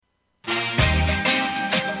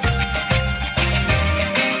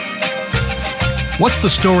What's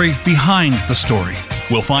the story behind the story?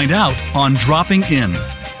 We'll find out on Dropping In.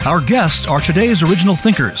 Our guests are today's original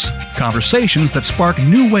thinkers, conversations that spark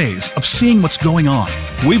new ways of seeing what's going on.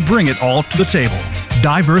 We bring it all to the table.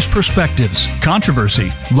 Diverse perspectives,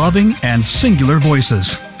 controversy, loving and singular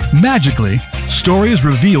voices. Magically, stories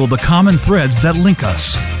reveal the common threads that link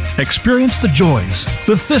us. Experience the joys,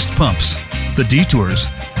 the fist pumps, the detours,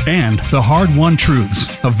 and the hard-won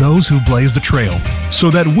truths of those who blaze the trail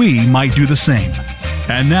so that we might do the same.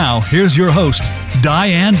 And now, here's your host,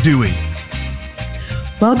 Diane Dewey.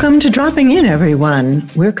 Welcome to Dropping In, everyone.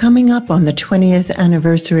 We're coming up on the 20th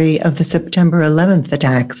anniversary of the September 11th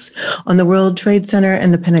attacks on the World Trade Center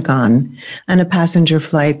and the Pentagon, and a passenger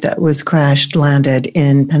flight that was landed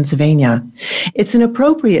in Pennsylvania. It's an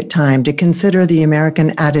appropriate time to consider the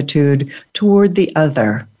American attitude toward the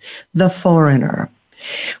other, the foreigner,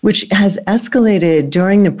 which has escalated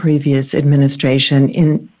during the previous administration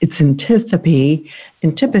in its antipathy,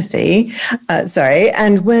 and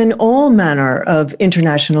when all manner of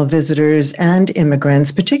international visitors and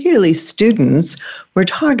immigrants, particularly students, were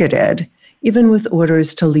targeted, even with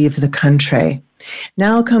orders to leave the country.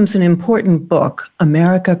 Now comes an important book,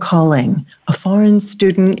 America Calling, a foreign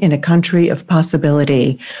student in a country of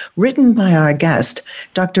possibility, written by our guest,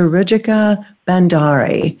 Dr. Rajika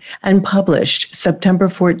Bhandari, and published September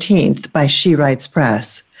 14th by She Writes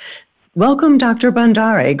Press. Welcome, Dr.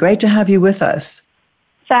 Bhandari. Great to have you with us.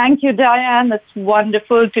 Thank you, Diane. It's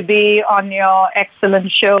wonderful to be on your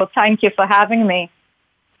excellent show. Thank you for having me.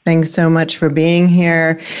 Thanks so much for being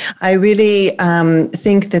here. I really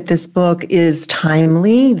think that this book is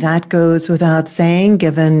timely. That goes without saying,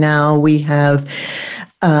 given now we have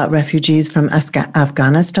refugees from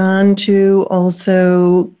Afghanistan to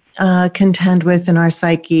also contend with in our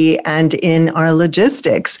psyche and in our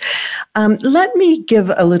logistics. Let me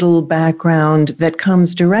give a little background that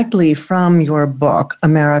comes directly from your book,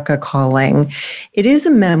 America Calling. It is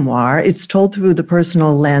a memoir. It's told through the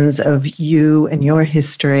personal lens of you and your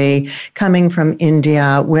history coming from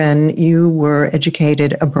India when you were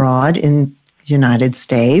educated abroad in the United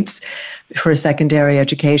States for secondary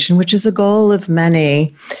education, which is a goal of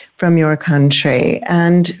many from your country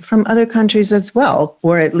and from other countries as well,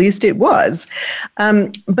 or at least it was.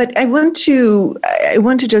 But I want to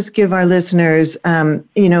just give our listeners,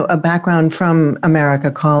 a background from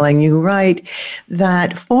America Calling. You write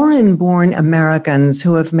that foreign-born Americans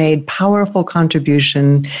who have made powerful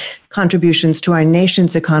contributions to our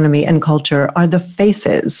nation's economy and culture are the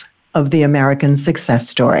faces of the American success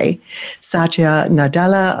story. Satya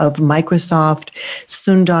Nadella of Microsoft,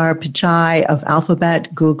 Sundar Pichai of Alphabet,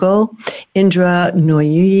 Google, Indra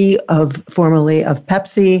Nooyi formerly of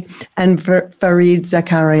Pepsi, and Fareed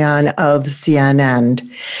Zakarian of CNN.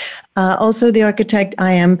 Also the architect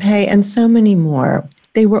I.M. Pei, and so many more.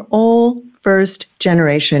 They were all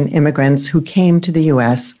first-generation immigrants who came to the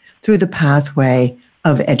U.S. through the pathway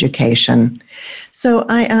of education. So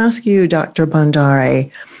I ask you, Dr. Bhandari,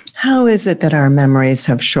 how is it that our memories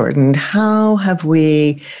have shortened? How have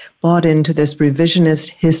we bought into this revisionist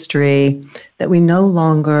history that we no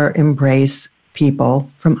longer embrace people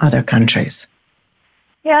from other countries?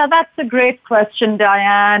 Yeah, that's a great question,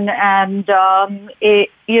 Diane. And,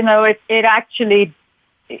 it actually,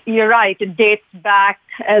 you're right, it dates back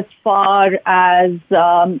as far as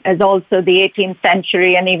also the 18th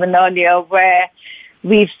century and even earlier, where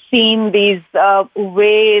we've seen these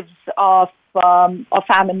waves of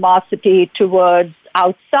animosity towards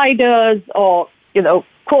outsiders or,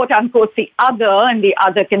 quote unquote, the other, and the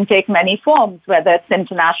other can take many forms, whether it's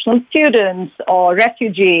international students or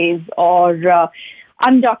refugees or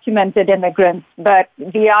undocumented immigrants. But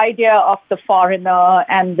the idea of the foreigner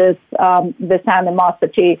and this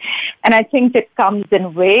animosity, and I think it comes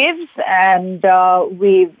in waves, and the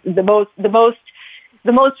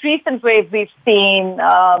most recent wave we've seen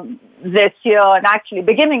this year, and actually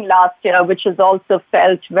beginning last year, which has also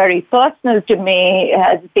felt very personal to me,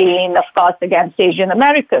 has been, of course, against Asian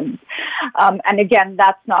Americans. And again,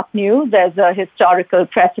 that's not new. There's a historical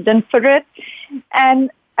precedent for it. And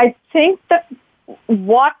I think that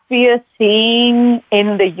what we are seeing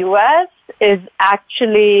in the U.S. is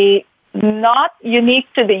actually not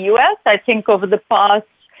unique to the U.S. I think over the past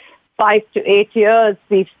 5 to 8 years,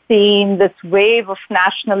 we've seen this wave of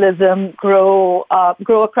nationalism grow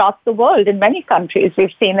across the world in many countries.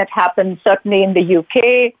 We've seen it happen certainly in the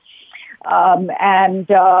UK and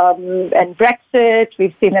Brexit.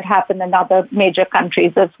 We've seen it happen in other major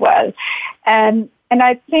countries as well. And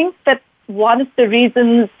I think that one of the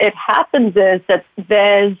reasons it happens is that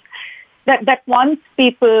that once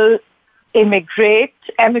people emigrate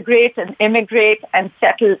and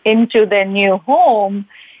settle into their new home,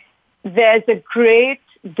 there's a great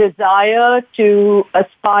desire to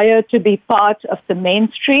aspire to be part of the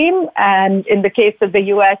mainstream, and in the case of the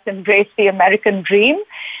U.S., embrace the American dream,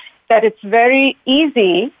 that it's very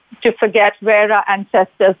easy to forget where our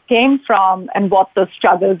ancestors came from and what those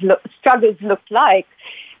struggles looked like.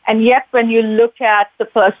 And yet, when you look at the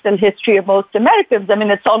personal history of most Americans, I mean,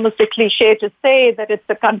 it's almost a cliche to say that it's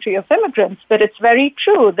a country of immigrants, but it's very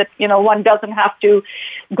true that, one doesn't have to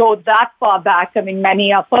go that far back. I mean,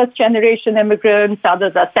 many are first-generation immigrants,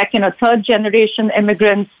 others are second or third-generation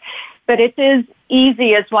immigrants. But it is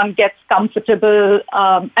easy as one gets comfortable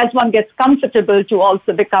to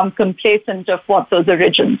also become complacent of what those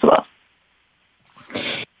origins were.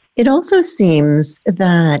 It also seems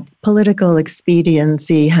that political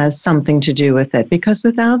expediency has something to do with it, because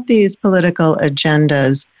without these political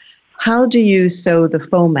agendas, how do you sow the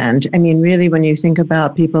foment? I mean, really, when you think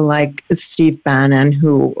about people like Steve Bannon,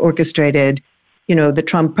 who orchestrated, the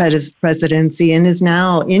Trump presidency and is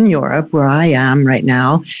now in Europe, where I am right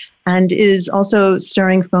now, and is also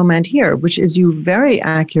stirring foment here, which, as you very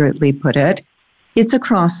accurately put it, it's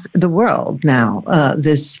across the world now,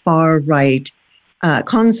 this far-right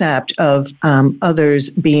concept of others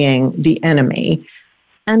being the enemy.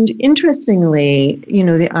 And interestingly,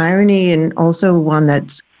 the irony, and also one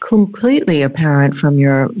that's completely apparent from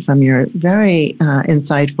your very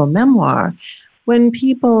insightful memoir, when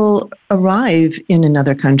people arrive in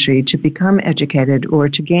another country to become educated or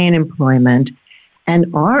to gain employment and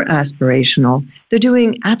are aspirational, they're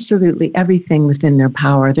doing absolutely everything within their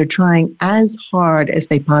power. They're trying as hard as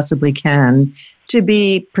they possibly can to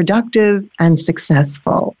be productive and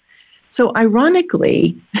successful. So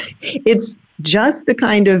ironically, it's just the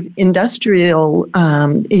kind of industrious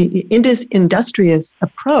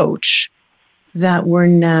approach that we're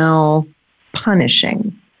now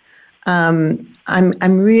punishing.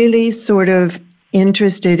 I'm really sort of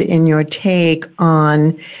interested in your take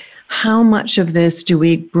on how much of this do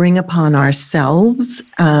we bring upon ourselves.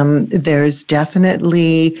 There's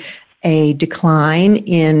definitely a decline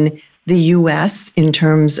in the U.S. in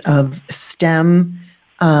terms of STEM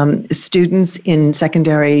students in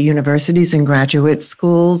secondary universities and graduate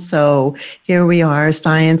schools. So here we are,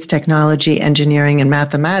 science, technology, engineering, and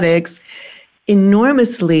mathematics,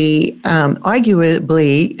 enormously,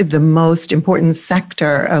 arguably, the most important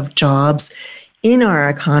sector of jobs in our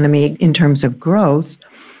economy in terms of growth.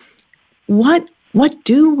 What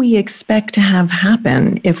do we expect to have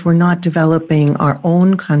happen if we're not developing our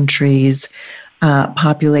own country's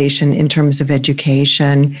population in terms of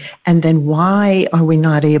education? And then why are we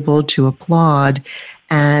not able to applaud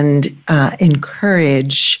and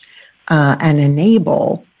encourage and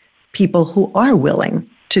enable people who are willing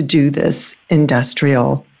to do this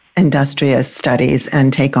industrious studies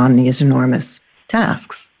and take on these enormous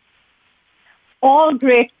tasks? All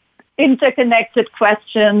great interconnected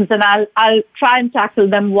questions, and I'll try and tackle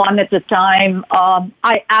them one at a time.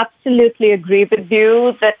 I absolutely agree with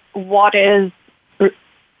you that what is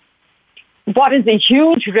a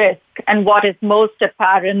huge risk and what is most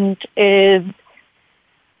apparent is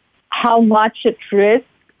how much at risk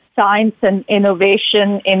science and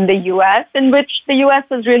innovation in the U.S., in which the U.S.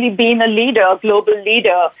 has really been a leader, a global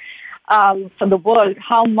leader for the world,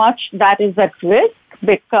 how much that is at risk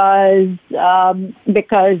because the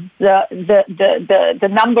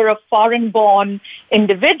number of foreign-born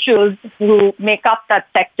individuals who make up that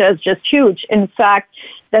sector is just huge. In fact,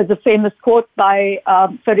 there's a famous quote by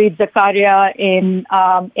Fareed Zakaria in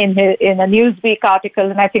a Newsweek article,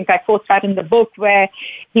 and I think I quote that in the book, where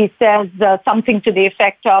he says something to the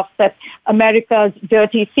effect of that America's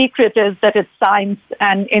dirty secret is that its science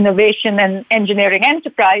and innovation and engineering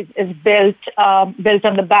enterprise is built on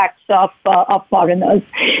the backs of foreigners.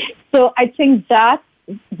 So I think that's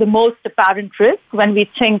the most apparent risk when we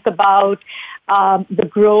think about the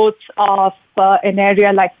growth of an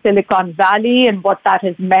area like Silicon Valley and what that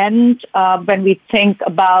has meant, when we think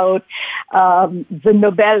about the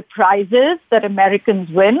Nobel Prizes that Americans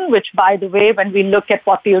win, which, by the way, when we look at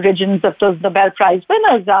what the origins of those Nobel Prize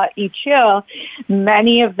winners are each year,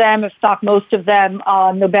 many of them, if not most of them,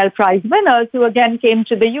 are Nobel Prize winners who again came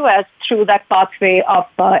to the U.S. through that pathway of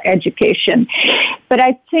education. But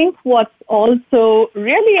I think what's also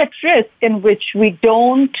really at risk, in which we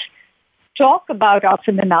don't talk about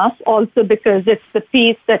often enough, also because it's the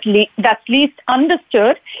piece that's least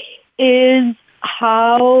understood, is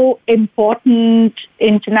how important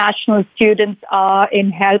international students are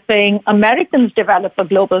in helping Americans develop a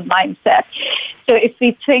global mindset. So if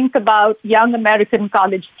we think about young American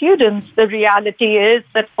college students, the reality is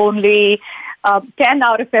that only 10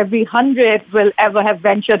 out of every 100 will ever have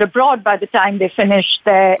ventured abroad by the time they finish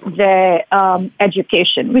their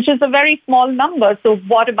education, which is a very small number. So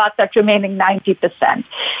what about that remaining 90%?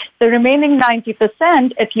 The remaining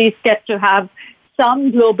 90% at least get to have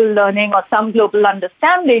some global learning or some global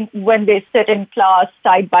understanding when they sit in class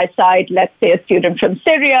side by side, let's say a student from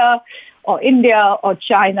Syria or India or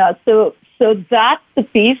China. So that's the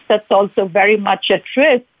piece that's also very much at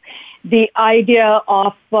risk. The idea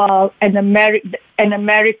of an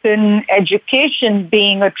American education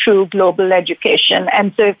being a true global education.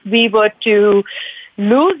 And so if we were to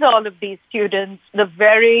lose all of these students, the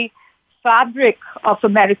very fabric of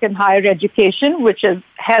American higher education, which has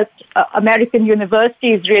helped American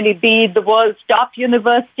universities really be the world's top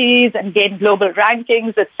universities and gain global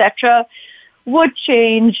rankings, etc., would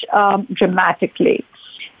change dramatically.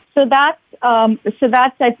 So that's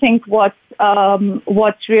I think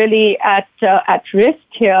what's really at risk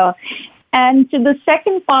here. And to the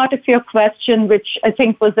second part of your question, which I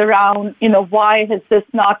think was around, why has this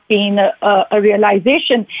not been a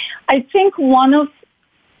realization? I think one of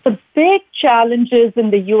the big challenges in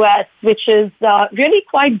the U.S., which is really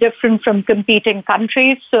quite different from competing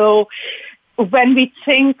countries. So when we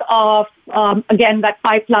think of, again, that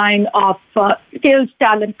pipeline of skills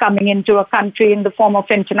talent coming into a country in the form of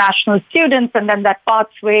international students and then that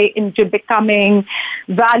pathway into becoming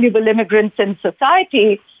valuable immigrants in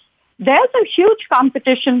society, there's a huge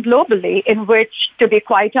competition globally in which, to be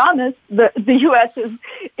quite honest, the U.S.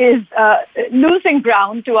 is losing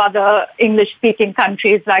ground to other English-speaking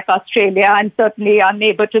countries like Australia and certainly our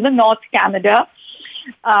neighbor to the north, Canada,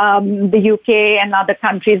 the UK and other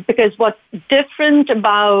countries, because what's different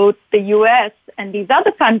about the US and these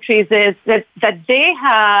other countries is that they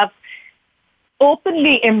have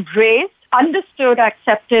openly embraced, understood,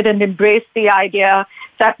 accepted, and embraced the idea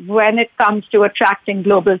that when it comes to attracting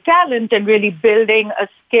global talent and really building a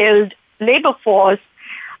skilled labor force,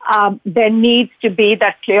 there needs to be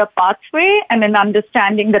that clear pathway and an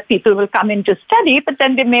understanding that people will come in to study, but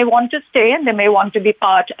then they may want to stay and they may want to be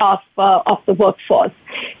part of the workforce.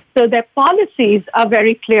 So their policies are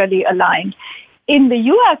very clearly aligned. In the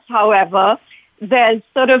U.S., however, there's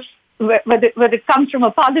sort of, when it comes from a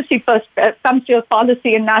policy comes to a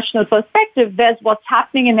policy and national perspective, there's what's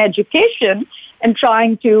happening in education and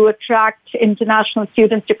trying to attract international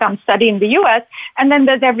students to come study in the U.S. And then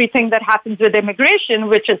there's everything that happens with immigration,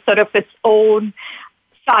 which is sort of its own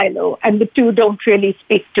silo, and the two don't really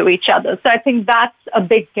speak to each other. So I think that's a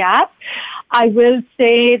big gap. I will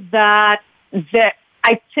say that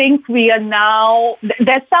I think we are now,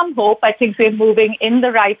 there's some hope. I think we're moving in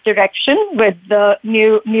the right direction with the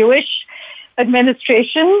newish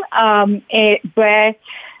administration, where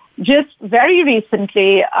just very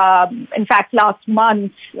recently, in fact, last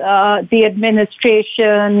month, the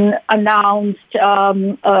administration announced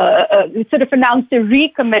announced a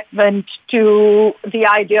recommitment to the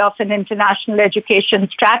idea of an international education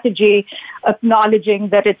strategy, acknowledging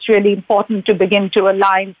that it's really important to begin to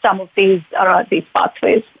align some of these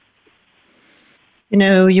pathways.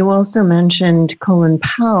 You also mentioned Colin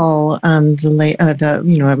Powell,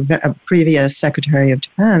 a previous Secretary of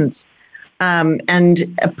Defense.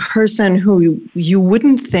 And a person who you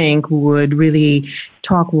wouldn't think would really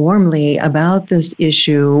talk warmly about this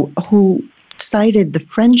issue, who cited the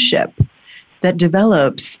friendship that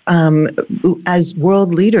develops as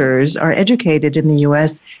world leaders are educated in the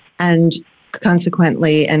U.S. and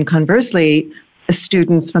consequently and conversely,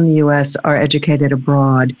 students from the U.S. are educated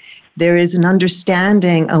abroad. There is an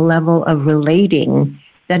understanding, a level of relating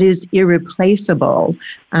that is irreplaceable.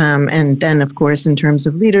 And then, of course, in terms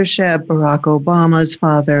of leadership, Barack Obama's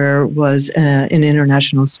father was an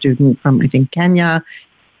international student from, I think, Kenya.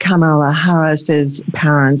 Kamala Harris's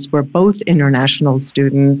parents were both international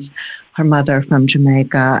students, her mother from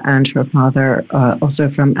Jamaica and her father also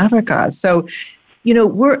from Africa. So,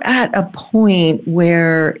 we're at a point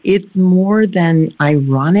where it's more than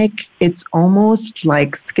ironic. It's almost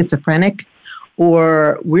like schizophrenic,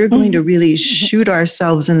 or we're going to really shoot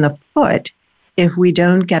ourselves in the foot if we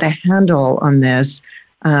don't get a handle on this.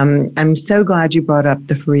 I'm so glad you brought up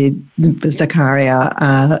the Fareed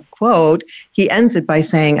Zakaria quote. He ends it by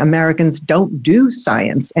saying, Americans don't do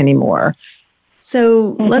science anymore.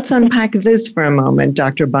 So let's unpack this for a moment,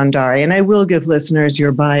 Dr. Bhandari, and I will give listeners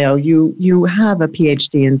your bio. You have a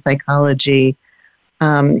PhD in psychology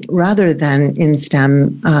rather than in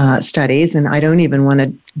STEM studies, and I don't even want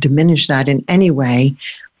to diminish that in any way.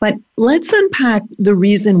 But let's unpack the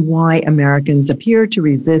reason why Americans appear to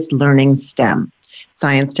resist learning STEM,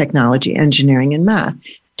 science, technology, engineering, and math.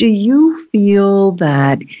 Do you feel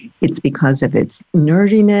that it's because of its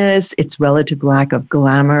nerdiness, its relative lack of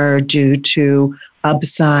glamour due to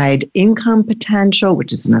upside income potential,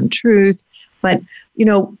 which is an untruth? But,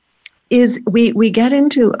 we get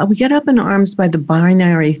up in arms by the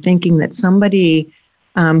binary thinking that somebody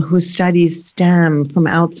who studies STEM from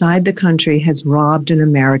outside the country has robbed an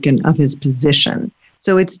American of his position.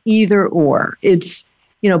 So it's either or.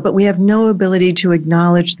 But we have no ability to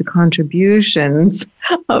acknowledge the contributions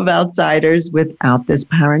of outsiders without this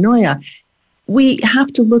paranoia. We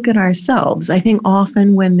have to look at ourselves. I think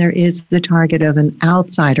often when there is the target of an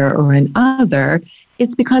outsider or an other,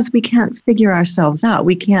 it's because we can't figure ourselves out.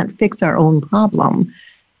 We can't fix our own problem.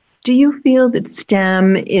 Do you feel that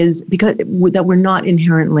STEM is, because that we're not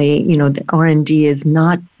inherently, the R&D is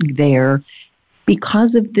not there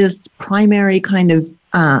because of this primary kind of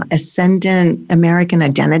ascendant American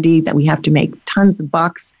identity that we have to make tons of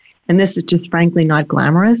bucks, and this is just frankly not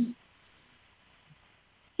glamorous?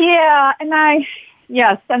 Yeah, and I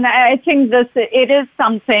think it is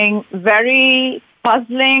something very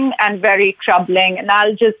puzzling and very troubling, and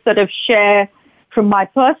I'll just sort of share from my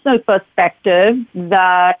personal perspective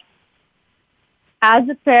that as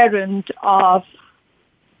a parent of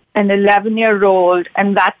an 11-year-old,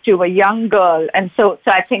 and that to a young girl. And so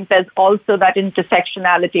I think there's also that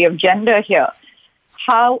intersectionality of gender here.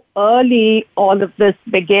 How early all of this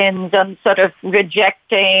begins on sort of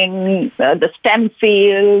rejecting the STEM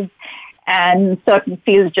fields and certain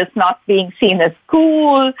fields just not being seen as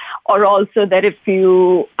cool, or also that if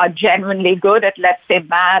you are genuinely good at, let's say,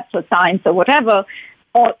 maths or science or whatever,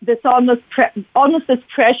 or this almost this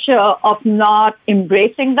pressure of not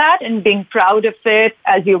embracing that and being proud of it,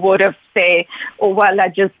 as you would have say, oh well, I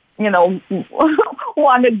just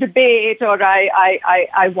won a debate, or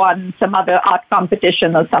I won some other art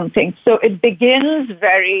competition or something. So it begins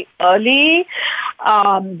very early.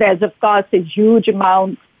 There's of course a huge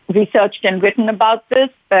amount researched and written about this,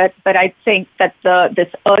 but I think that this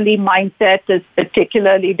early mindset is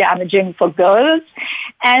particularly damaging for girls,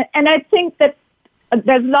 and I think that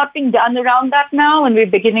there's a lot being done around that now, and we're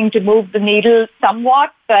beginning to move the needle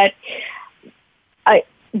somewhat. But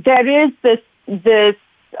there is this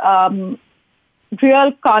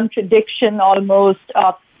real contradiction almost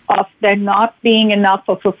of there not being enough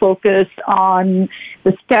of a focus on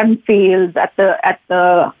the STEM fields at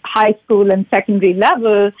the high school and secondary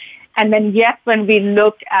level, and then yet when we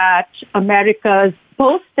look at America's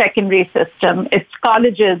post-secondary system, its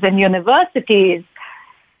colleges and universities,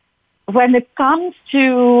 when it comes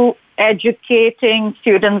to educating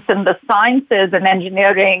students in the sciences and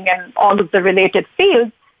engineering and all of the related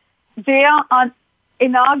fields, they are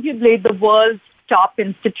inarguably the world's top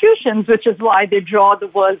institutions, which is why they draw the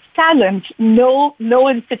world's talent. No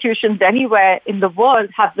institutions anywhere in the world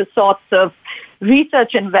have the sorts of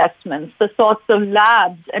research investments, the sorts of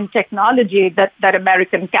labs and technology that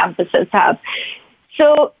American campuses have.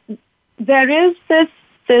 So there is this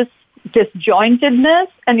disjointedness,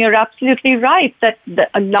 and you're absolutely right that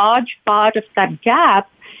a large part of that gap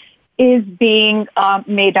is being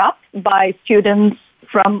made up by students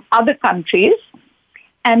from other countries,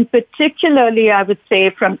 and particularly, I would say,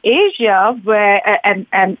 from Asia, where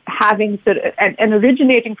and having and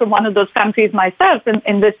originating from one of those countries myself,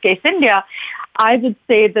 in this case India, I would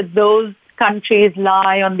say that those countries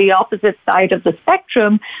lie on the opposite side of the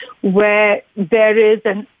spectrum, where there is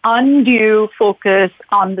an undue focus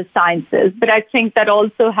on the sciences. But I think that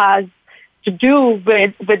also has to do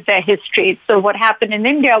with their history. So what happened in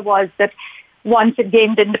India was that once it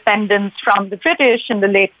gained independence from the British in the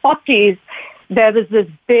late 40s, there was this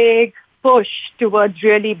big push towards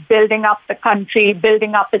really building up the country,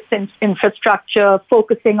 building up its infrastructure,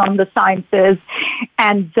 focusing on the sciences.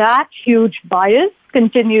 And that huge bias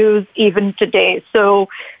continues even today. So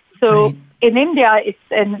right. In India, it's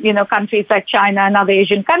in countries like China and other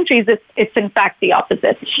Asian countries, it's in fact the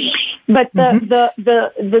opposite. But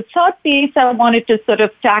the third piece I wanted to sort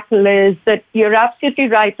of tackle is that you're absolutely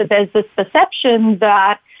right that there's this perception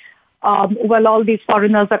that all these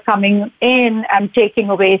foreigners are coming in and taking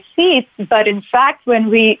away seats. But in fact, when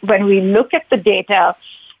we look at the data,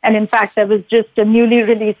 and in fact, there was just a newly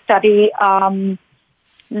released study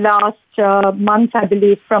last month, I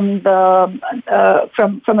believe, from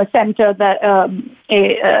a center that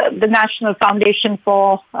the National Foundation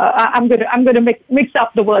for I'm going to mix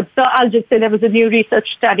up the words, so I'll just say there was a new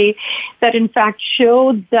research study that in fact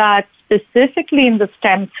showed that specifically in the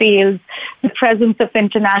STEM fields, the presence of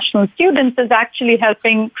international students is actually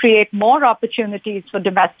helping create more opportunities for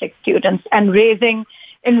domestic students and raising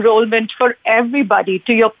enrollment for everybody.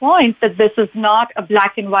 To your point that this is not a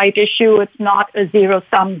black and white issue, it's not a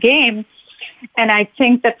zero-sum game. And I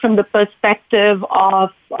think that from the perspective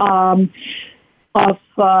of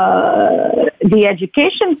the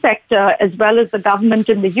education sector as well as the government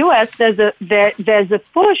in the U.S., there's a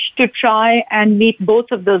push to try and meet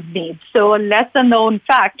both of those needs. So a lesser known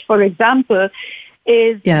fact, for example,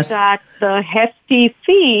 is that the hefty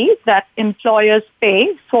fee that employers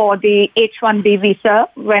pay for the H-1B visa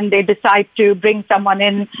when they decide to bring someone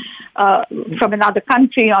in from another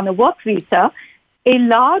country on a work visa, a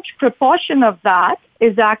large proportion of that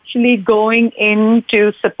is actually going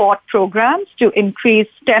into support programs to increase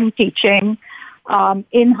STEM teaching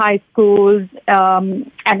in high schools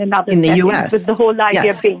and in other in the settings, U.S. with the whole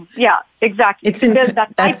idea being, exactly, it's to build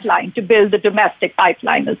that pipeline, to build the domestic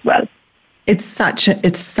pipeline as well. It's such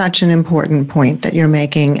an important point that you're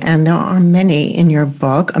making, and there are many in your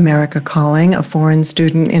book, America Calling, A Foreign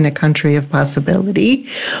Student in a Country of Possibility.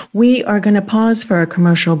 We are going to pause for a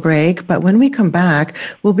commercial break, but when we come back,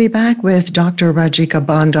 we'll be back with Dr. Rajika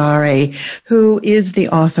Bhandari, who is the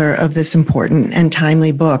author of this important and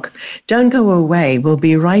timely book. Don't go away. We'll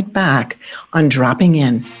be right back on Dropping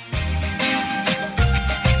In.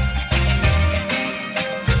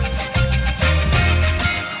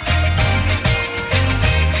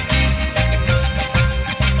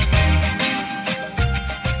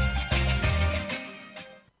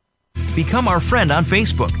 Become our friend on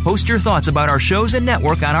Facebook. Post your thoughts about our shows and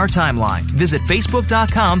network on our timeline. Visit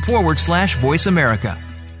facebook.com/Voice America.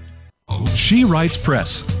 She Writes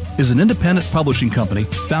Press is an independent publishing company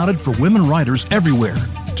founded for women writers everywhere.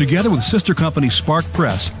 Together with sister company Spark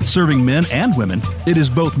Press, serving men and women, it is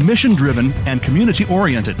both mission-driven and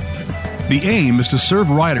community-oriented. The aim is to serve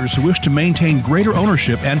writers who wish to maintain greater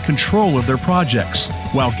ownership and control of their projects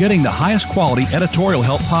while getting the highest quality editorial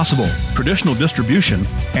help possible, traditional distribution,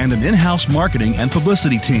 and an in-house marketing and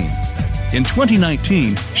publicity team. In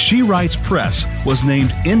 2019, She Writes Press was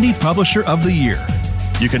named Indie Publisher of the Year.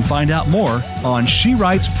 You can find out more on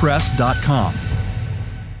shewritespress.com.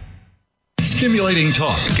 Stimulating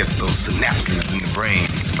talk gets those synapses in the brain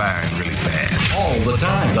firing really fast. all the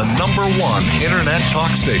time. The #1 internet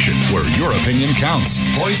talk station where your opinion counts.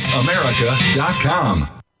 VoiceAmerica.com.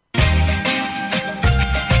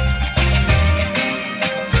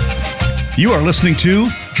 You are listening to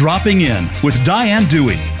Dropping In with Diane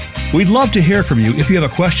Dewey. We'd love to hear from you if you have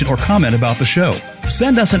a question or comment about the show.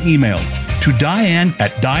 Send us an email to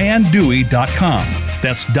diane@dianedewey.com.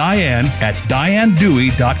 That's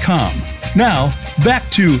diane@dianedewey.com. Now, back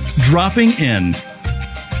to Dropping In.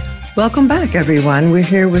 Welcome back, everyone. We're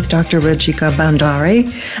here with Dr. Rajika Bhandari,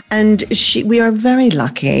 and we are very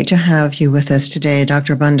lucky to have you with us today,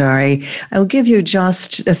 Dr. Bhandari. I'll give you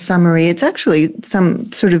just a summary. It's actually some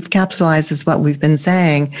sort of capsulizes what we've been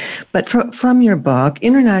saying, but from your book,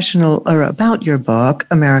 about your book,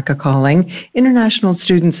 America Calling, international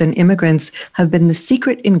students and immigrants have been the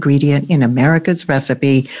secret ingredient in America's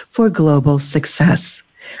recipe for global success.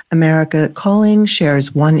 America Calling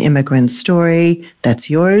shares one immigrant story, that's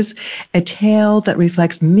yours, a tale that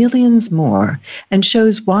reflects millions more and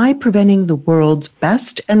shows why preventing the world's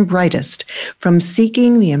best and brightest from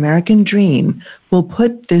seeking the American dream will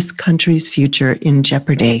put this country's future in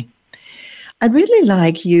jeopardy. I'd really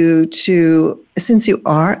like you to, since you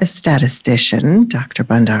are a statistician, Dr.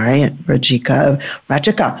 Bhandari, Rajika,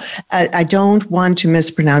 I don't want to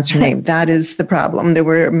mispronounce your name. That is the problem. There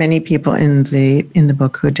were many people in the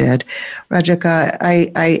book who did. Rajika,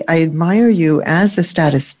 I admire you as a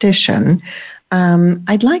statistician.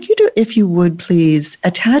 I'd like you to, if you would please,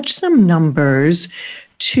 attach some numbers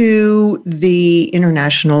to the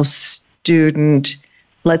international student,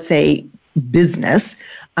 let's say, business.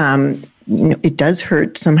 It does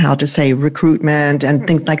hurt somehow to say recruitment and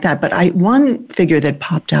things like that. But one figure that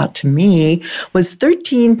popped out to me was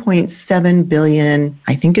 13.7 billion,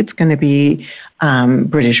 I think it's going to be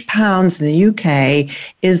British pounds in the UK,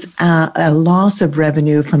 is a loss of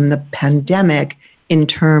revenue from the pandemic in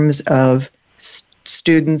terms of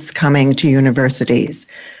students coming to universities.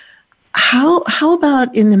 How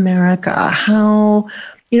about in America?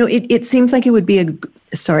 It seems like it would be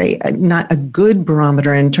not a good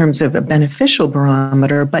barometer in terms of a beneficial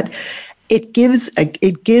barometer, but it gives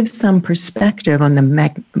some perspective on the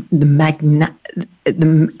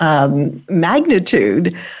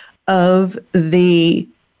magnitude of the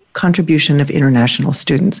contribution of international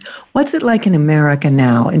students. What's it like in America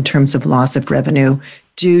now in terms of loss of revenue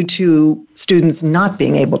due to students not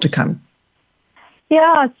being able to come?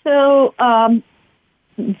 Yeah, so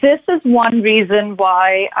this is one reason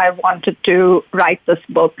why I wanted to write this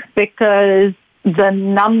book, because the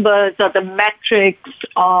numbers or the metrics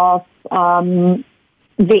of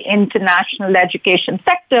the international education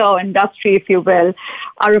sector or industry, if you will,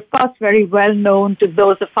 are of course very well known to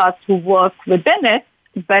those of us who work within it,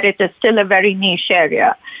 but it is still a very niche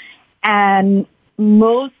area. And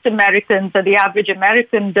most Americans, or the average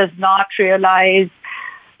American, does not realize,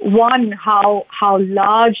 one, how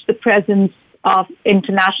large the presence of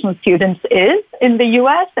international students is in the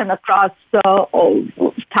U.S. and across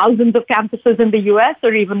thousands of campuses in the U.S.,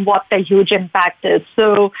 or even what their huge impact is.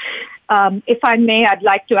 So if I may, I'd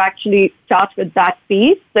like to actually start with that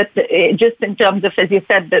piece, that just in terms of, as you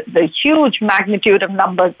said, the huge magnitude of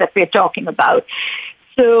numbers that we're talking about.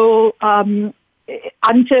 So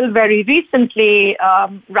until very recently,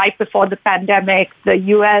 right before the pandemic, the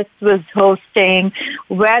U.S. was hosting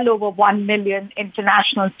well over 1 million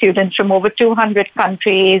international students from over 200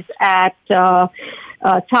 countries at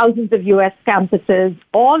thousands of U.S. campuses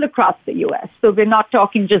all across the U.S. So we're not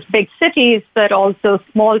talking just big cities, but also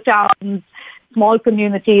small towns, small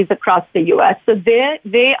communities across the U.S. So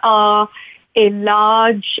they are a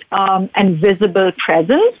large and visible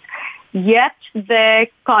presence. Yet their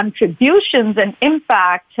contributions and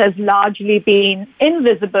impact has largely been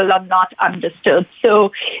invisible or not understood.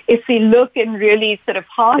 So if we look in really sort of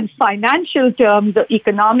hard financial terms or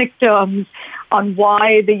economic terms on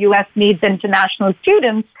why the U.S. needs international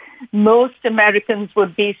students, most Americans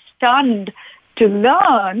would be stunned to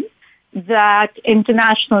learn that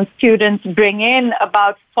international students bring in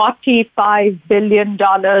about $45 billion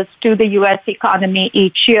to the U.S. economy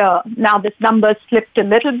each year. Now, this number slipped a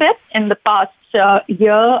little bit in the past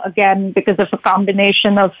year, again, because of a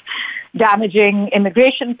combination of damaging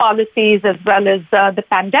immigration policies as well as the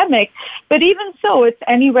pandemic. But even so, it's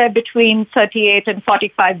anywhere between $38 and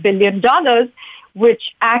 $45 billion,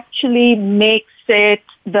 which actually makes it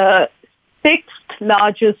the sixth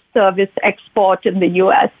largest service export in the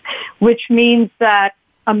U.S., which means that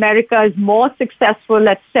America is more successful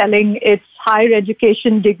at selling its higher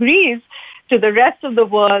education degrees to the rest of the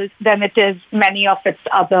world than it is many of its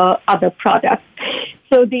other products.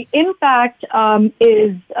 So the impact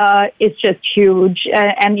is just huge.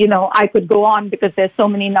 And, you know, I could go on because there's so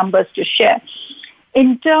many numbers to share.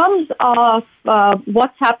 In terms of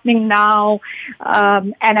what's happening now,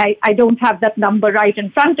 and I don't have that number right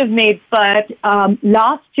in front of me, but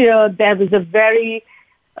last year there was a very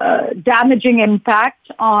damaging impact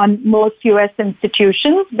on most U.S.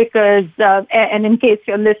 institutions because, and in case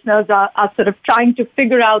your listeners are sort of trying to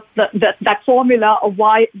figure out that formula of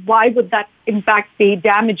why would that impact be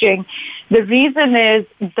damaging, the reason is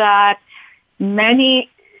that many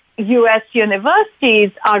U.S.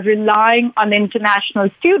 universities are relying on international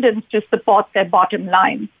students to support their bottom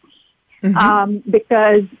line. Mm-hmm.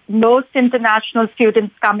 Because most international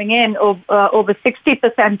students coming in, over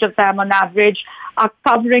 60% of them on average, are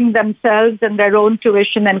covering themselves and their own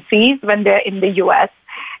tuition and fees when they're in the U.S.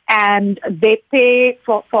 And they pay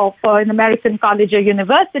for an American college or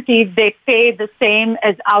university, they pay the same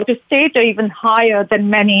as out of state or even higher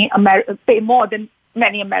than pay more than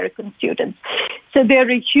many American students. So they're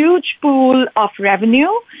a huge pool of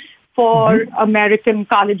revenue for American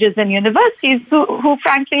colleges and universities who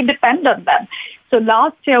frankly depend on them. So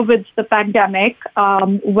last year with the pandemic,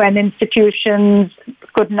 when institutions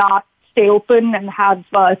could not stay open and have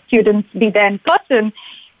students be there in person,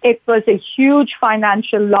 it was a huge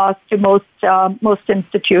financial loss to most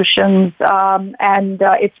institutions, and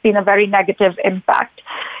it's been a very negative impact.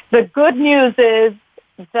 The good news is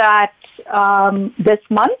that this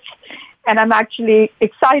month, and I'm actually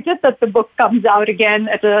excited that the book comes out again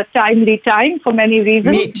at a timely time for many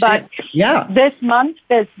reasons. Me too. But yeah, this month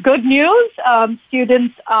there's good news.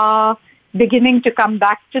 Students are beginning to come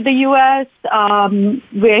back to the U.S.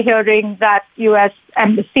 We're hearing that U.S.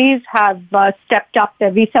 embassies have stepped up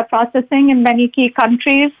their visa processing in many key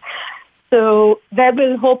countries. So there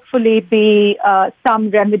will hopefully be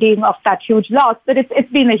some remedying of that huge loss, but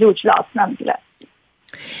it's been a huge loss nonetheless.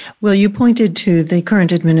 Well, you pointed to the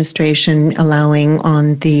current administration allowing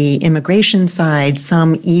on the immigration side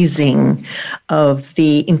some easing of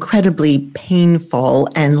the incredibly painful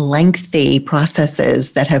and lengthy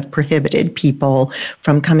processes that have prohibited people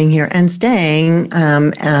from coming here and staying,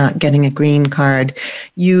 getting a green card.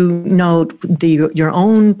 You note your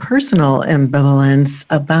own personal ambivalence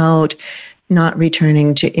about not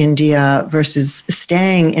returning to India versus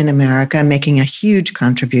staying in America, making a huge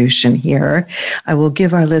contribution here. I will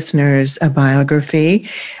give our listeners a biography.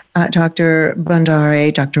 Dr.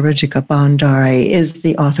 Rajika Bhandari is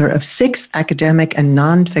the author of 6 academic and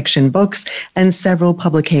nonfiction books and several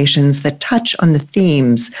publications that touch on the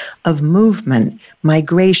themes of movement,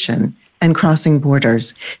 migration, and crossing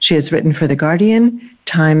borders. She has written for The Guardian,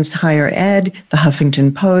 Times Higher Ed, the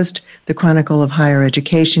Huffington Post, the Chronicle of Higher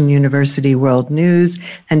Education, University World News,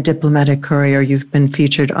 and Diplomatic Courier. You've been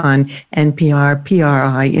featured on NPR,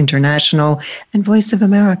 PRI International, and Voice of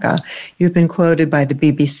America. You've been quoted by the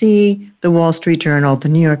BBC, the Wall Street Journal, the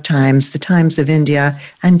New York Times, the Times of India,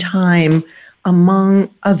 and Time, among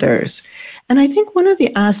others. And I think one of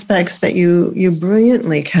the aspects that you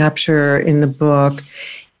brilliantly capture in the book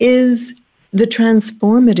is the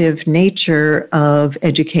transformative nature of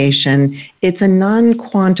education. It's a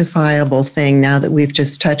non-quantifiable thing now that we've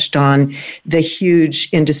just touched on the huge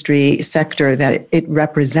industry sector that it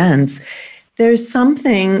represents. There's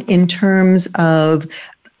something in terms of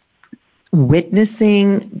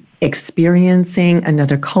witnessing, experiencing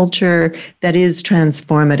another culture that is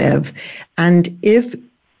transformative. And if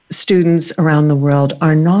students around the world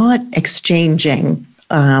are not exchanging,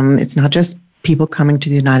 it's not just people coming to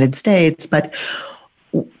the United States, but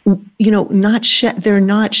they're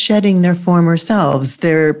not shedding their former selves.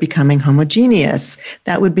 They're becoming homogeneous.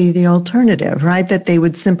 That would be the alternative, right? That they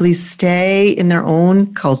would simply stay in their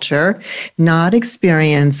own culture, not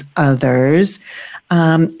experience others,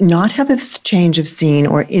 not have a change of scene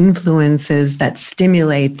or influences that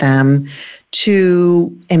stimulate them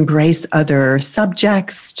to embrace other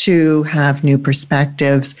subjects, to have new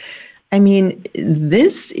perspectives. I mean,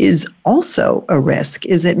 this is also a risk,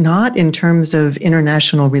 is it not, in terms of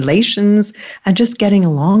international relations and just getting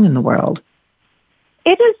along in the world?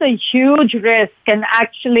 It is a huge risk. And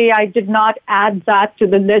actually, I did not add that to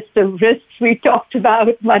the list of risks we talked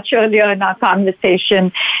about much earlier in our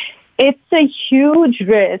conversation. It's a huge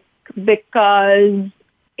risk because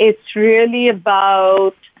it's really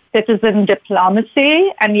about citizen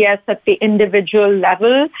diplomacy. And yes, at the individual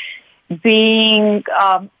level, being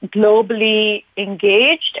globally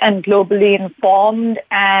engaged and globally informed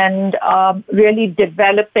and really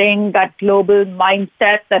developing that global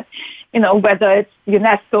mindset that, whether it's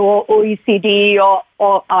UNESCO or OECD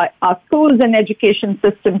or our schools and education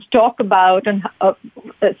systems talk about, and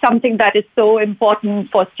something that is so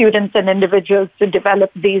important for students and individuals to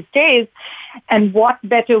develop these days. And what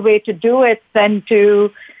better way to do it than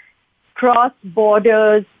to cross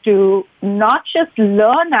borders, to not just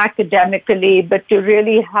learn academically, but to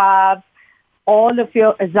really have all of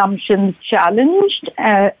your assumptions challenged.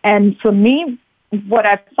 And for me, what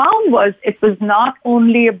I found was it was not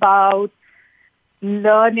only about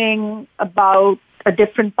learning about a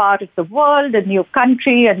different part of the world, a new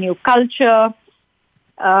country, a new culture,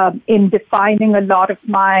 in defining a lot of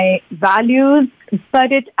my values,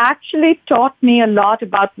 but it actually taught me a lot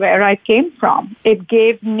about where I came from. It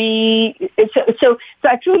gave me, so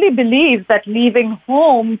I truly believe that leaving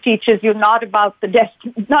home teaches you not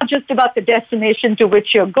just about the destination to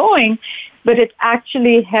which you're going, but it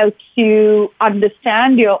actually helps you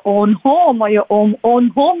understand your own home or your own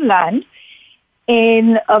homeland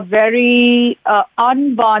in a very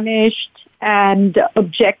unvarnished and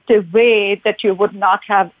objective way that you would not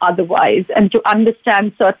have otherwise, and to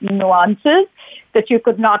understand certain nuances that you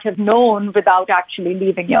could not have known without actually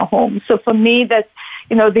leaving your home. So for me, that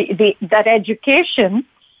that education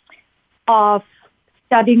of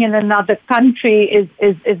studying in another country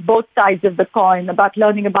is both sides of the coin, about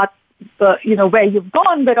learning about where you've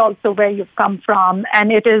gone, but also where you've come from,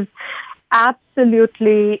 and it is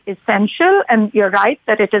absolutely essential. And you're right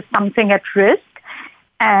that it is something at risk.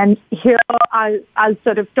 And here I'll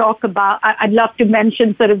sort of talk about, I'd love to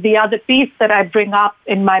mention sort of the other piece that I bring up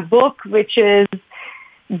in my book, which is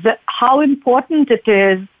how important it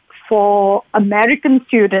is for American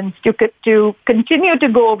students to continue to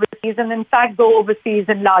go overseas, and in fact go overseas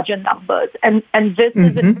in larger numbers. And this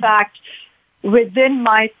is in fact within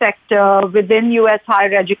my sector, within U.S.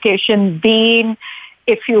 higher education, been,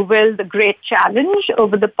 if you will, the great challenge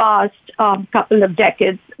over the past couple of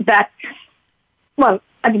decades that,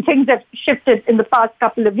 things have shifted in the past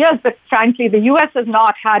couple of years, but frankly, the U.S. has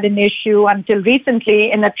not had an issue until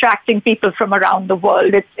recently in attracting people from around the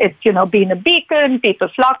world. It's been a beacon. People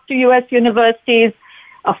flock to U.S. universities.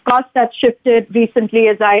 Of course, that shifted recently,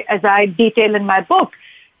 as I detail in my book.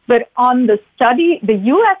 But on the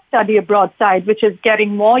U.S. study abroad side, which is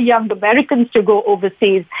getting more young Americans to go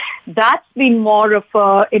overseas, that's been more of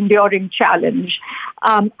an enduring challenge.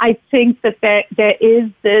 I think that there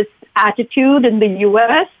is this attitude in the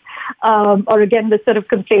U.S., or again, the sort of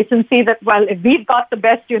complacency that, well, if we've got the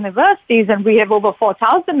best universities and we have over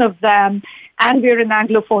 4,000 of them and we're an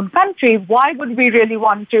Anglophone country, why would we really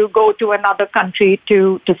want to go to another country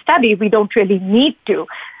to study? We don't really need to,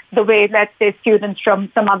 the way, let's say, students from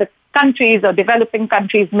some other countries or developing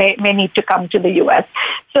countries may need to come to the U.S.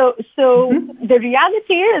 So the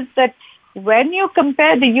reality is that when you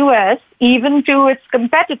compare the U.S. even to its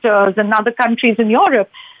competitors and other countries in Europe,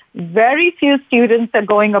 very few students are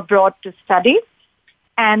going abroad to study.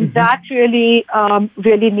 And that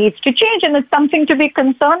really needs to change. And it's something to be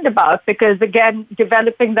concerned about because, again,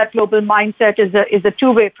 developing that global mindset is a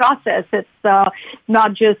two-way process. It's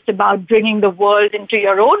not just about bringing the world into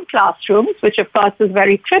your own classrooms, which, of course, is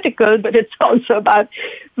very critical, but it's also about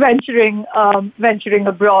venturing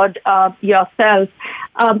abroad yourself.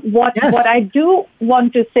 What I do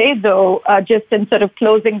want to say, though, just in sort of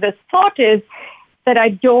closing this thought is, that I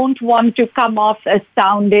don't want to come off as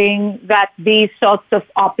sounding that these sorts of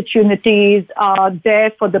opportunities are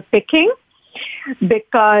there for the picking,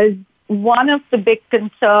 because one of the big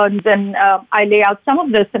concerns, and I lay out some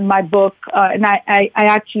of this in my book, and I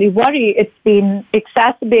actually worry it's been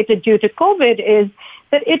exacerbated due to COVID, is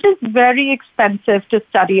that it is very expensive to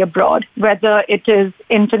study abroad, whether it is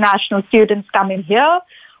international students coming here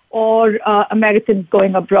or Americans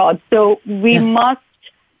going abroad. So we must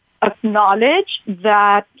acknowledge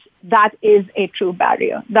that is a true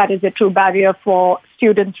barrier. That is a true barrier for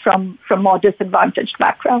students from more disadvantaged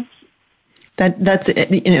backgrounds. That's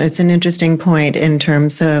it's an interesting point in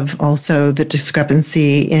terms of also the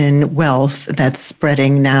discrepancy in wealth that's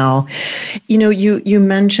spreading now. You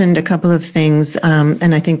mentioned a couple of things,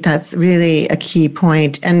 and I think that's really a key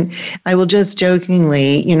point. And I will just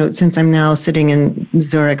jokingly, since I'm now sitting in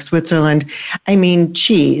Zurich, Switzerland, I mean,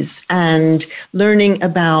 cheese and learning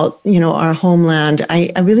about, our homeland.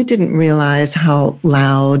 I really didn't realize how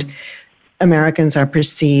loud Americans are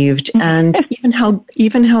perceived, and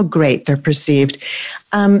even how great they're perceived.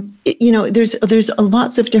 There's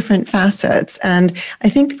lots of different facets, and I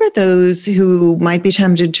think for those who might be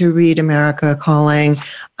tempted to read America Calling,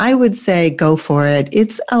 I would say go for it.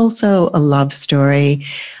 It's also a love story.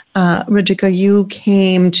 Rajika, you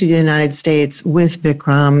came to the United States with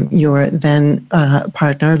Vikram, your then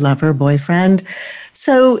partner, lover, boyfriend.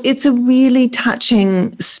 So it's a really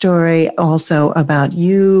touching story also about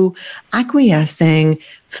you acquiescing,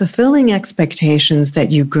 fulfilling expectations that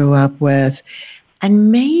you grew up with,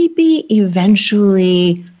 and maybe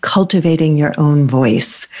eventually cultivating your own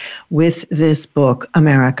voice with this book,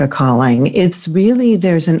 America Calling. It's really,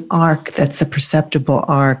 there's an arc that's a perceptible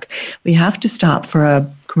arc. We have to stop for a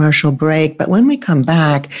commercial break, but when we come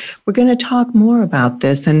back, we're going to talk more about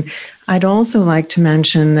this. And I'd also like to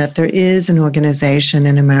mention that there is an organization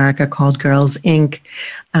in America called Girls Inc.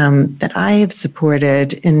 That I have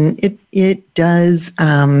supported, and it does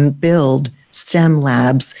build STEM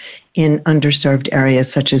labs in underserved areas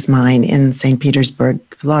such as mine in St. Petersburg,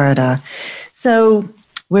 Florida. So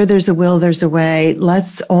where there's a will, there's a way.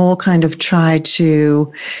 Let's all kind of try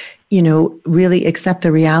to really accept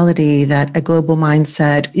the reality that a global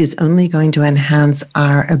mindset is only going to enhance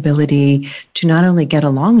our ability to not only get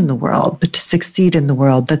along in the world, but to succeed in the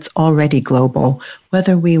world that's already global,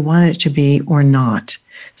 whether we want it to be or not.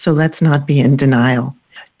 So let's not be in denial.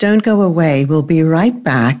 Don't go away. We'll be right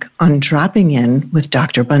back on Dropping In with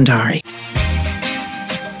Dr. Bhandari.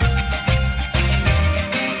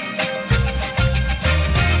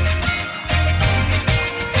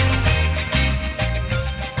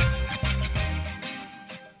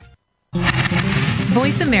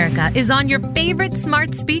 Voice America is on your favorite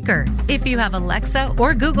smart speaker. If you have Alexa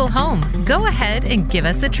or Google Home, go ahead and give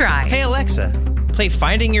us a try. Hey Alexa, play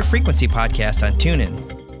Finding Your Frequency podcast on TuneIn.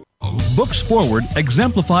 Books Forward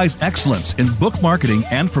exemplifies excellence in book marketing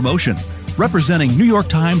and promotion, representing New York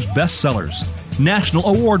Times bestsellers, national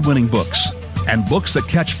award-winning books, and books that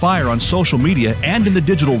catch fire on social media and in the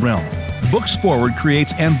digital realm. Books Forward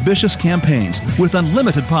creates ambitious campaigns with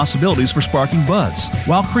unlimited possibilities for sparking buzz,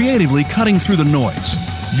 while creatively cutting through the noise.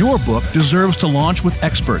 Your book deserves to launch with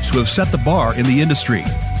experts who have set the bar in the industry.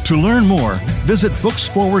 To learn more, visit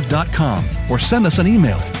booksforward.com or send us an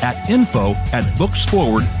email at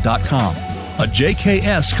info@booksforward.com. A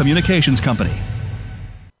JKS Communications company.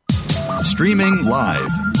 Streaming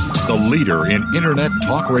live, the leader in Internet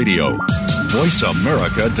talk radio,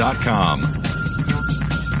 voiceamerica.com.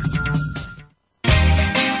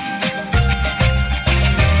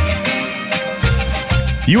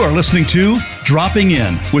 You are listening to Dropping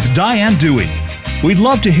In with Diane Dewey. We'd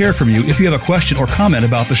love to hear from you if you have a question or comment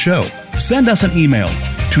about the show. Send us an email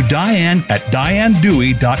to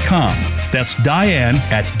diane@dianedewey.com. That's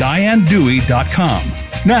diane@dianedewey.com.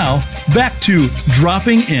 Now, back to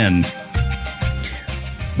Dropping In.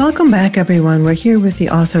 Welcome back, everyone. We're here with the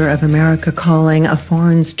author of America Calling, A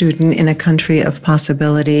Foreign Student in a Country of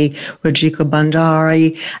Possibility, Rajika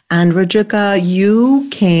Bhandari. And Rajika, you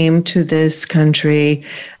came to this country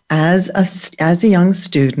as a young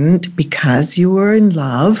student, because you were in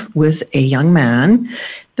love with a young man.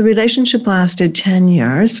 The relationship lasted 10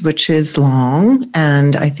 years, which is long.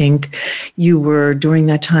 And I think you were, during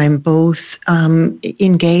that time, both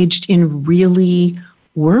engaged in really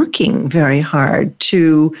working very hard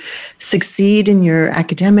to succeed in your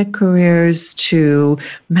academic careers, to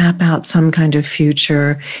map out some kind of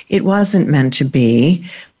future. It wasn't meant to be,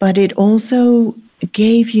 but it also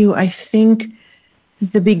gave you, I think,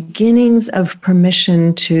 the beginnings of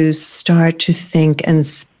permission to start to think and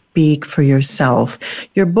speak for yourself.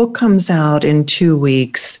 Your book comes out in 2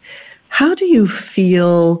 weeks. How do you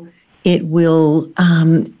feel it will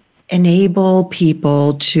enable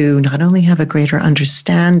people to not only have a greater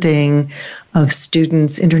understanding of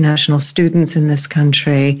students, international students in this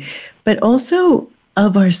country, but also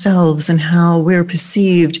of ourselves and how we're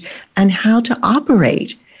perceived and how to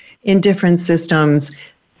operate in different systems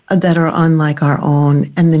that are unlike our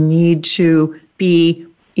own, and the need to be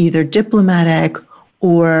either diplomatic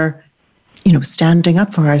or, standing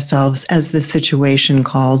up for ourselves as the situation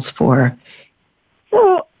calls for?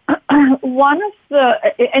 So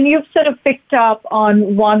and you've sort of picked up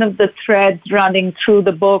on one of the threads running through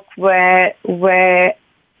the book where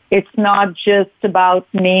it's not just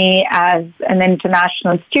about me as an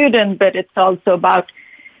international student, but it's also about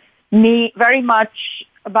me, very much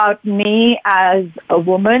about me as a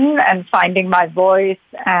woman and finding my voice.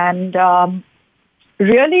 And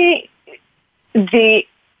really,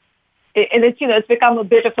 it's become a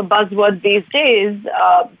bit of a buzzword these days,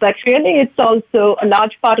 but really it's also, a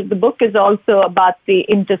large part of the book is also about the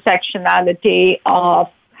intersectionality of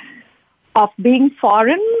being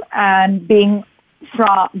foreign and being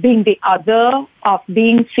the other, of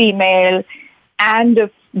being female, and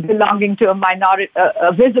of belonging to a minority,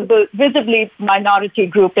 visibly minority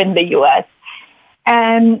group in the U.S.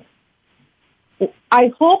 And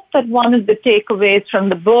I hope that one of the takeaways from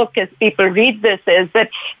the book as people read this is that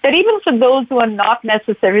even for those who are not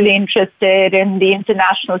necessarily interested in the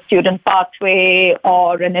international student pathway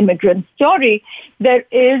or an immigrant story, there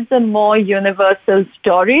is a more universal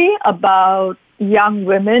story about young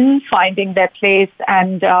women finding their place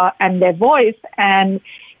and their voice, and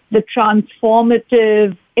the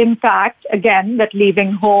transformative impact, again, that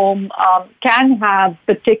leaving home can have,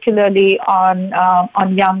 particularly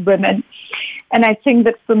on young women. And I think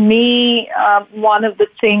that for me, one of the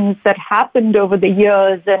things that happened over the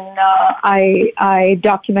years, and I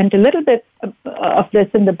document a little bit of this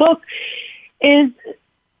in the book, is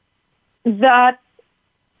that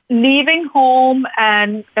leaving home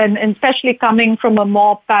and especially coming from a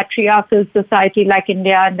more patriarchal society like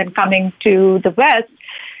India and then coming to the West,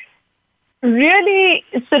 really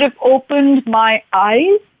sort of opened my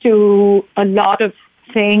eyes to a lot of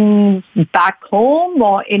things back home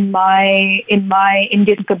or in my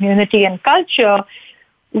Indian community and culture,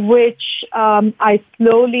 which I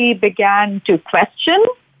slowly began to question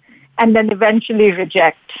and then eventually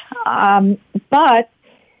reject. But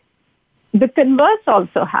the converse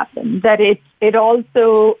also happened, that it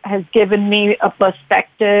also has given me a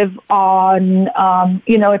perspective on,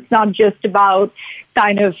 it's not just about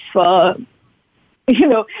kind of,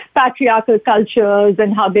 patriarchal cultures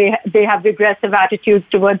and how they have regressive attitudes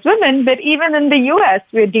towards women, but even in the U.S.,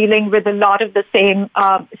 we're dealing with a lot of the same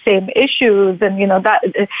issues, and that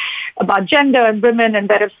about gender and women, and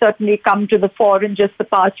that have certainly come to the fore in just the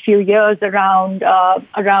past few years around the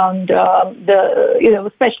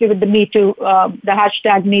especially with the Me Too, the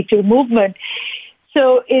hashtag Me Too movement.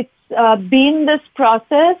 So it's been this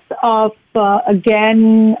process of,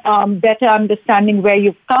 better understanding where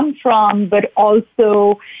you've come from, but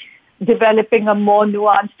also developing a more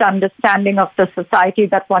nuanced understanding of the society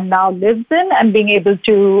that one now lives in, and being able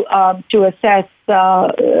to assess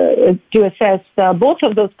both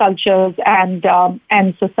of those cultures and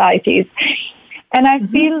societies. And I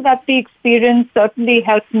feel that the experience certainly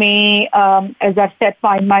helped me, as I've said,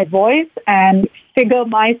 find my voice and figure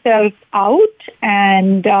myself out.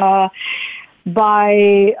 And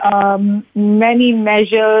by many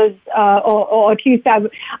measures, or at least I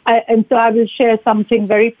will share something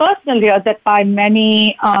very personal here, that by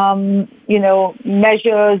many,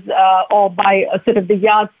 measures, or by a sort of the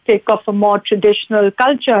yardstick of a more traditional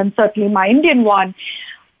culture, and certainly my Indian one,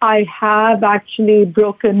 I have actually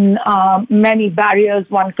broken many barriers,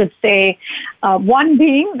 one could say. One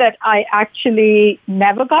being that I actually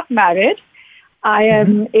never got married. I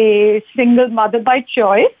am a single mother by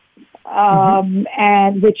choice,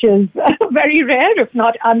 and which is very rare, if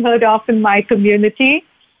not unheard of, in my community.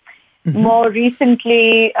 more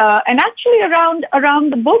recently, and actually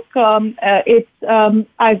around the book,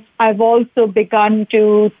 I've also begun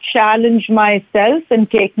to challenge myself and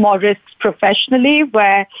take more risks professionally,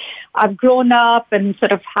 where I've grown up and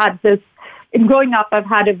sort of had this. In growing up, I've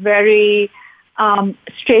had a very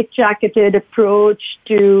straitjacketed approach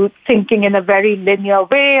to thinking in a very linear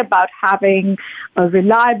way about having a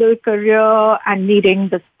reliable career and needing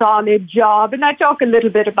the solid job. And I talk a little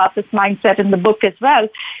bit about this mindset in the book as well.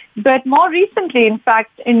 But more recently, in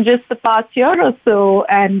fact, in just the past year or so,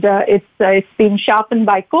 and it's been sharpened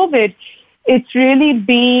by COVID, it's really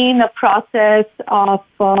been a process of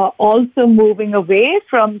also moving away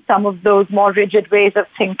from some of those more rigid ways of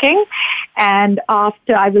thinking. And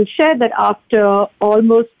I will share that after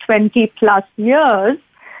almost 20 plus years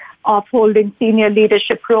of holding senior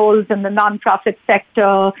leadership roles in the nonprofit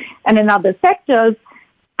sector and in other sectors,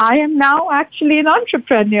 I am now actually an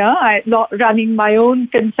entrepreneur, running my own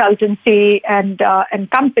consultancy and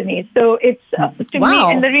company. So it's to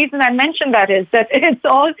me, and the reason I mention that is that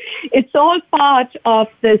it's all part of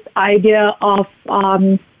this idea of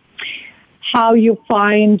how you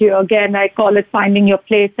find again, I call it finding your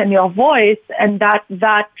place and your voice, and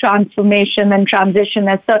that transformation and transition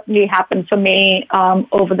has certainly happened for me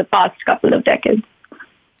over the past couple of decades.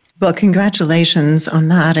 Well, congratulations on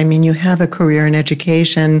that. I mean, you have a career in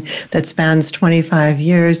education that spans 25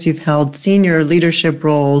 years. You've held senior leadership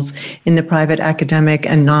roles in the private academic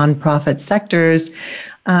and nonprofit sectors.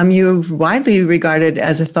 You're widely regarded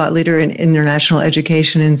as a thought leader in international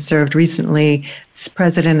education and served recently as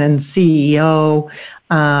president and CEO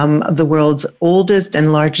of the world's oldest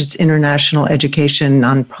and largest international education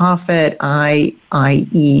nonprofit,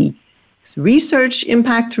 IIE. Research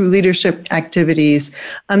impact through leadership activities.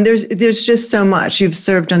 There's just so much. You've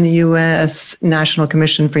served on the U.S. National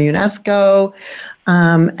Commission for UNESCO,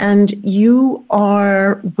 and you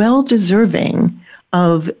are well deserving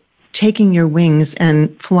of taking your wings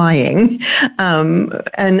and flying.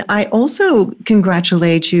 And I also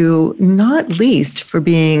congratulate you, not least for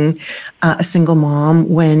being a single mom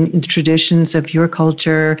when the traditions of your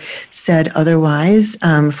culture said otherwise.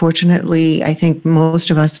 Fortunately, I think most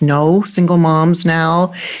of us know single moms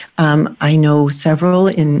now. I know several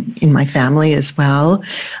in my family as well.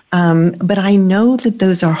 But I know that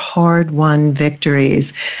those are hard-won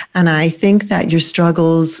victories. And I think that your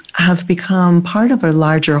struggles have become part of a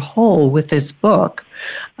larger whole with this book,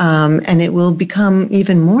 and it will become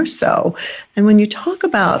even more so. And when you talk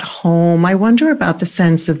about home, I wonder about the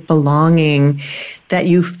sense of belonging that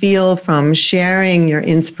you feel from sharing your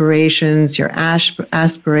inspirations, your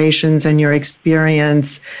aspirations, and your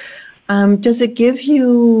experience. Does it give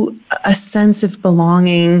you a sense of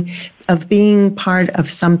belonging, of being part of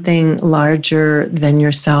something larger than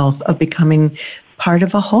yourself, of becoming part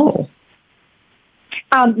of a whole?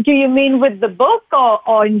 Do you mean with the book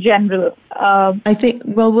or in general? I think,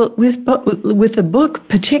 well, with the book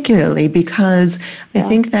particularly, because I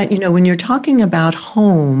think that, when you're talking about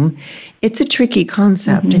home, it's a tricky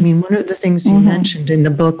concept. Mm-hmm. I mean, one of the things you mentioned in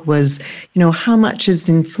the book was, how much is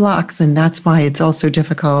in flux, and that's why it's also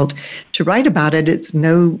difficult to write about it. It's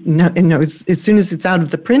as soon as it's out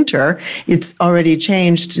of the printer, it's already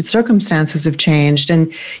changed. Circumstances have changed,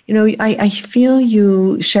 and I feel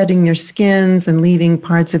you shedding your skins and leaving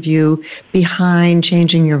parts of you behind,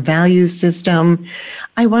 changing your value system.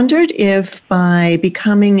 I wondered if by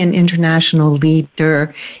becoming an international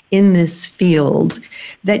leader in this field,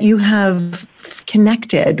 that you have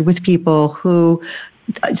connected with people who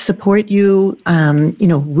support you,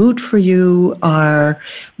 root for you, are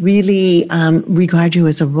really regard you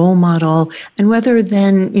as a role model, and whether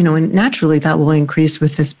then, and naturally that will increase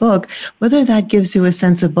with this book, whether that gives you a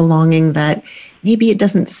sense of belonging that maybe it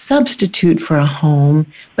doesn't substitute for a home,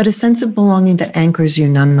 but a sense of belonging that anchors you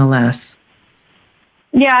nonetheless.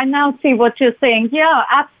 Yeah, I now see what you're saying. Yeah,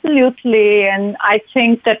 absolutely. And I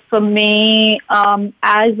think that for me,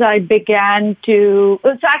 as I began to,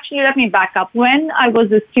 so actually, let me back up. When I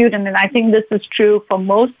was a student, and I think this is true for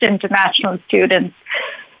most international students,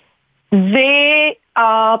 they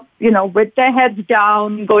are, with their heads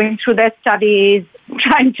down, going through their studies,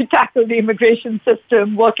 trying to tackle the immigration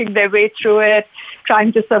system, working their way through it,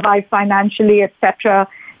 trying to survive financially, etc.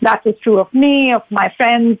 That is true of me, of my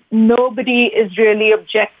friends. Nobody is really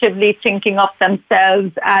objectively thinking of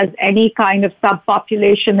themselves as any kind of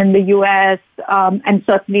subpopulation in the U.S., and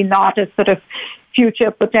certainly not as sort of future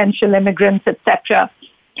potential immigrants, etc.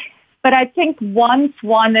 But I think once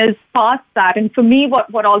one is past that, and for me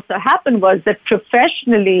what also happened was that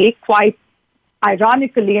professionally, quite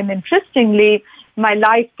ironically and interestingly, my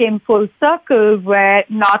life came full circle where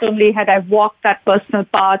not only had I walked that personal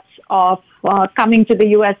path of coming to the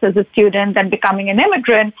U.S. as a student and becoming an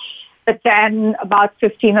immigrant. But then about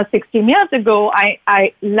 15 or 16 years ago,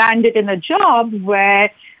 I landed in a job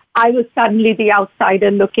where I was suddenly the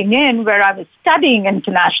outsider looking in, where I was studying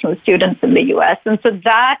international students in the U.S. And so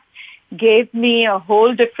that gave me a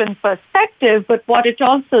whole different perspective. But what it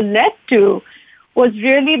also led to was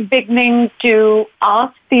really beginning to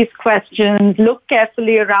ask these questions, look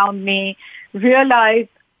carefully around me, realize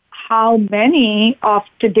how many of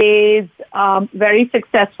today's very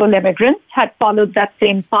successful immigrants had followed that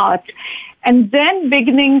same path. And then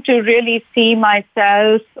beginning to really see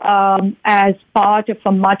myself as part of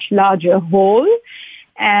a much larger whole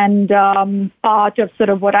and part of sort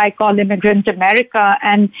of what I call Immigrant America.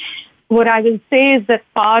 And what I will say is that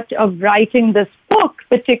part of writing this book,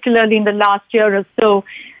 particularly in the last year or so,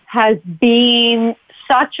 has been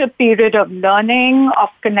such a period of learning, of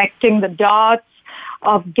connecting the dots,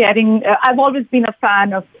 of getting, I've always been a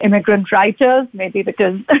fan of immigrant writers, maybe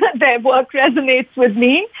because their work resonates with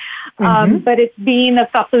me. But it's been a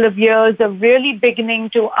couple of years of really beginning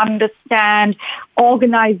to understand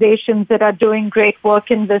organizations that are doing great work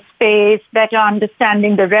in this space, better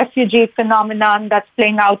understanding the refugee phenomenon that's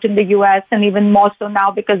playing out in the U.S. and even more so now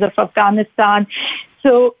because of Afghanistan.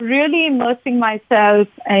 So really immersing myself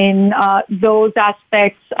in those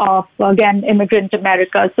aspects of, again, Immigrant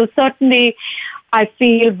America. So certainly I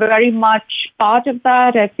feel very much part of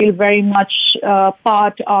that. I feel very much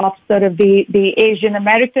part of sort of the Asian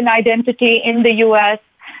American identity in the U.S.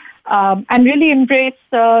 And really embrace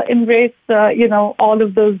all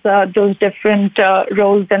of those different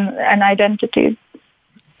roles and identities.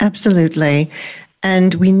 Absolutely.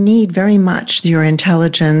 And we need very much your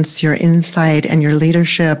intelligence, your insight, and your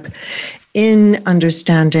leadership in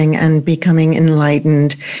understanding and becoming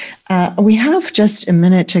enlightened. We have just a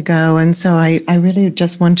minute to go, and so I really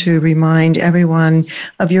just want to remind everyone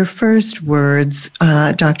of your first words,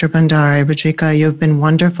 Dr. Bhandari. Rajika, you've been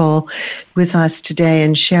wonderful with us today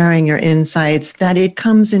and sharing your insights, that it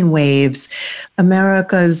comes in waves.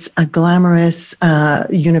 America's glamorous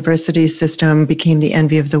university system became the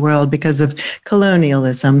envy of the world because of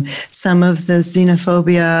colonialism. Some of the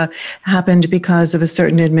xenophobia happened because of a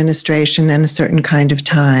certain administration and a certain kind of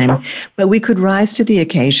time. But we could rise to the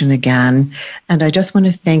occasion again. And I just want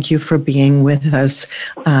to thank you for being with us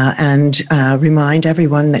and remind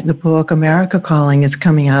everyone that the book America Calling is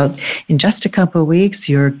coming out in just a couple of weeks.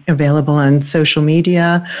 You're available on social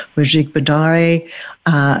media, Rajika Bhandari,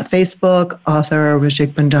 Facebook, author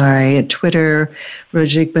Rajika Bhandari, Twitter,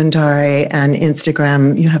 Rajika Bhandari, and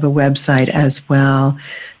Instagram. You have a website as well.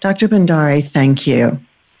 Dr. Bhandari, thank you.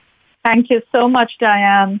 Thank you so much,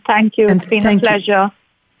 Diane. Thank you. It's been a pleasure.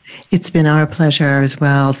 It's been our pleasure as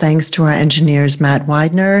well. Thanks to our engineers, Matt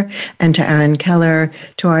Widener, and to Aaron Keller,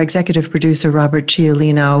 to our executive producer, Robert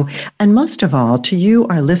Ciolino, and most of all, to you,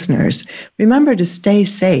 our listeners. Remember to stay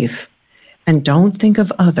safe and don't think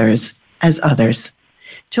of others as others.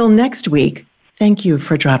 Till next week, thank you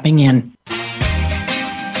for dropping in.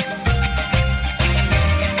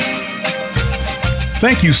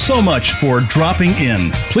 Thank you so much for dropping in.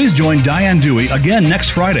 Please join Diane Dewey again next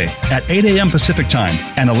Friday at 8 a.m. Pacific Time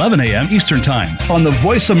and 11 a.m. Eastern Time on the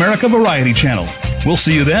Voice America Variety Channel. We'll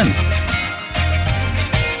see you then.